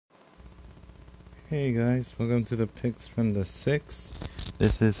Hey guys, welcome to the picks from the six.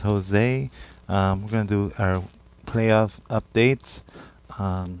 This is Jose. We're gonna do our playoff updates.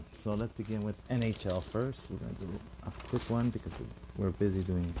 So let's begin with NHL first. We're gonna do a quick one because we're busy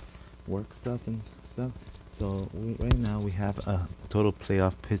doing work stuff and stuff. So right now we have a total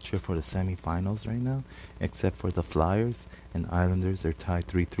playoff picture for the semifinals right now, except for the Flyers and Islanders. They're tied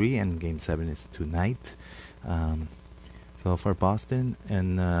 3-3, and Game 7 is tonight. Um, so for Boston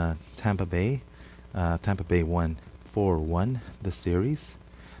and Tampa Bay won 4-1 the series.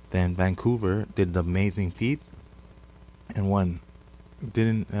 Then Vancouver did the amazing feat and won.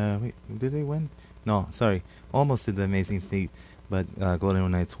 Wait, did they win? No, sorry. Almost did the amazing feat, but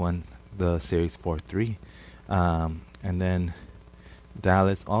Golden Knights won the series 4-3. And then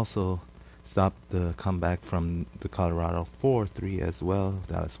Dallas also stopped the comeback from the Colorado 4-3 as well.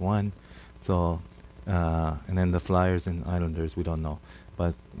 Dallas won. So, and then the Flyers and Islanders, we don't know.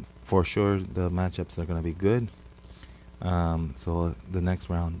 But for sure, the matchups are going to be good. So the next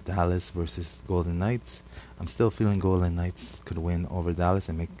round, Dallas versus Golden Knights. I'm still feeling Golden Knights could win over Dallas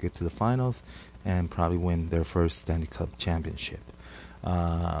and make it to the finals and probably win their first Stanley Cup championship.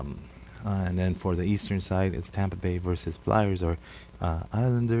 And then for the eastern side, it's Tampa Bay versus Flyers or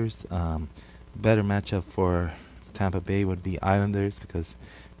Islanders. Better matchup for Tampa Bay would be Islanders because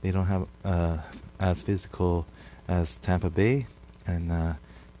they don't have as physical as Tampa Bay, and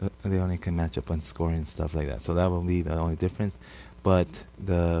they only can match up on scoring and stuff like that. So that will be the only difference. But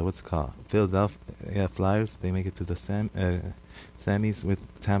the Philadelphia Flyers, they make it to the semis with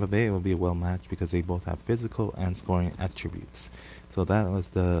Tampa Bay. It will be a well match because they both have physical and scoring attributes. So that was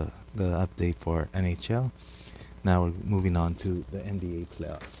the update for NHL. Now we're moving on to the NBA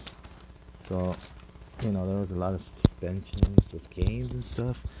playoffs. So, there was a lot of suspensions with games and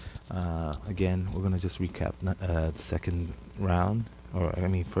stuff. Again, we're going to just recap the second round,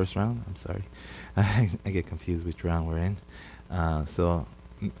 first round. I'm sorry. I get confused which round we're in.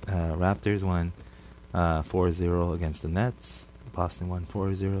 Raptors won 4-0 against the Nets. Boston won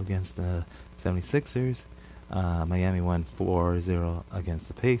 4-0 against the 76ers. Miami won 4-0 against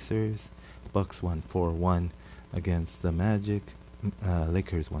the Pacers. Bucks won 4-1 against the Magic.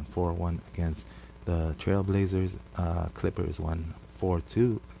 Lakers won 4-1 against the Trailblazers. Clippers won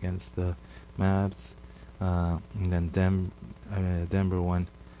 4-2 against the Mavs. And then Denver won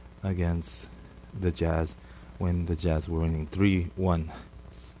against the Jazz when the Jazz were winning 3-1.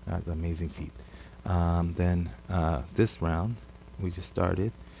 That's an amazing feat. Then this round, we just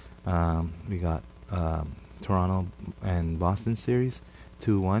started. We got Toronto and Boston series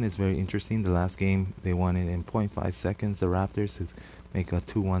 2-1. It's very interesting. The last game, they won it in 0.5 seconds. The Raptors to make a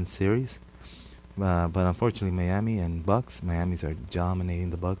 2-1 series. But unfortunately, Miami and Bucks. Miami's are dominating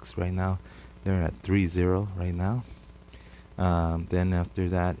the Bucks right now. They're at 3-0 right now. Then after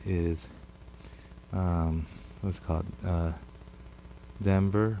that is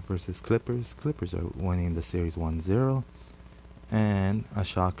Denver versus Clippers. Clippers are winning the series 1-0. And a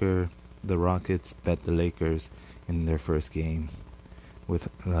shocker, the Rockets bet the Lakers in their first game with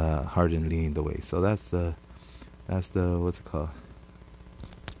Harden leading the way. So that's the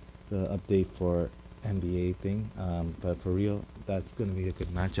the update for NBA thing. But for real, that's going to be a good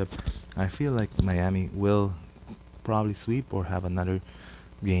matchup. I feel like Miami will probably sweep or have another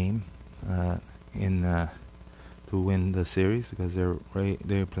game to win the series because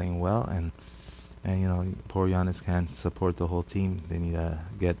they're playing well, and poor Giannis can't support the whole team. They need to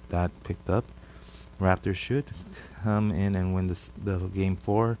get that picked up. Raptors should come in and win the game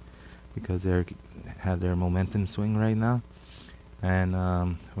 4 because they have their momentum swing right now. And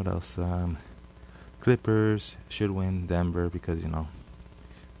what else? Clippers should win Denver because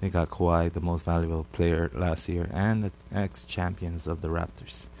they got Kawhi, the most valuable player last year, and the ex-champions of the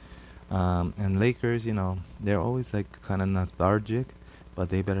Raptors. And Lakers, they're always like kind of lethargic, but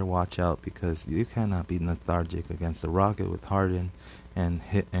they better watch out because you cannot be lethargic against the Rocket with Harden and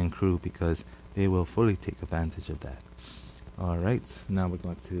Hit and crew because they will fully take advantage of that. All right, now we're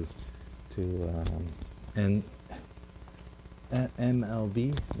going to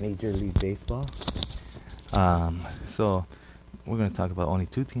MLB, Major League Baseball. So we're going to talk about only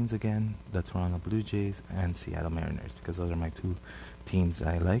 2 teams again, the Toronto Blue Jays and Seattle Mariners, because those are my 2 teams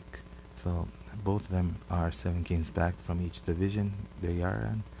I like. So both of them are 7 games back from each division they are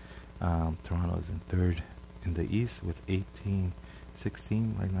in. Toronto is in 3rd in the East with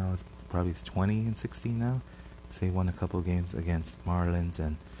 18-16. Right now it's probably 20-16 now. They won a couple games against Marlins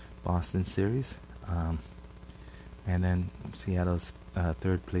and Boston series. And then Seattle's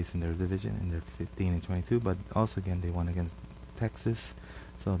 3rd place in their division, and they're 15-22. But also again, they won against Texas,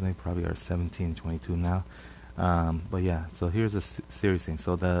 so they probably are 17-22 now. But yeah, so here's the series thing.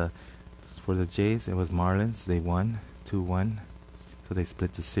 So the For the Jays, it was Marlins. They won 2-1, so they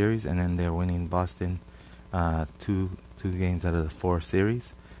split the series, and then they're winning Boston two games out of the 4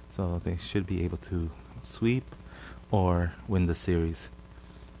 series. So they should be able to sweep or win the series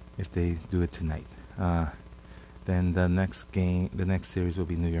if they do it tonight. Then the next series will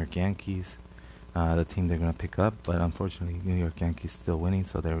be New York Yankees, the team they're going to pick up. But unfortunately, New York Yankees still winning,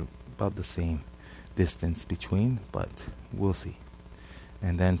 so they're about the same distance between, but we'll see.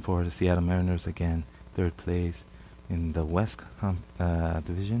 And then for the Seattle Mariners, again, 3rd place in the West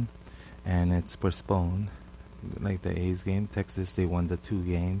division, and it's postponed like the A's game. Texas, they won the 2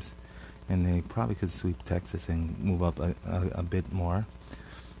 games, and they probably could sweep Texas and move up a bit more.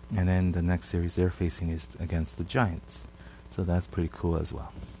 And then the next series they're facing is against the Giants, so that's pretty cool as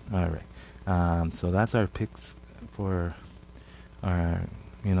well. All right, so that's our picks for our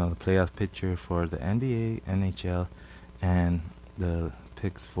the playoff picture for the NBA, NHL, and the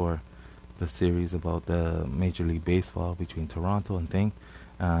picks for the series about the Major League Baseball between Toronto and thing.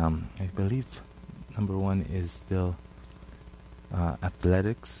 I believe number 1 is still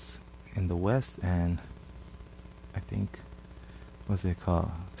Athletics in the West, and I think what's it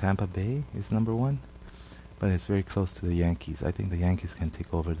called? Tampa Bay is number 1, but it's very close to the Yankees. I think the Yankees can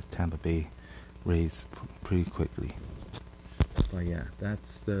take over the Tampa Bay Rays pretty quickly. But yeah,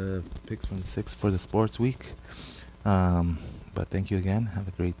 that's the picks from the 6 for the sports week. But thank you again. Have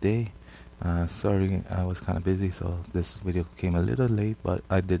a great day. Sorry I was kind of busy, so this video came a little late, but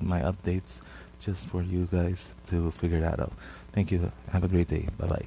I did my updates just for you guys to figure that out. Thank you. Have a great day. Bye bye.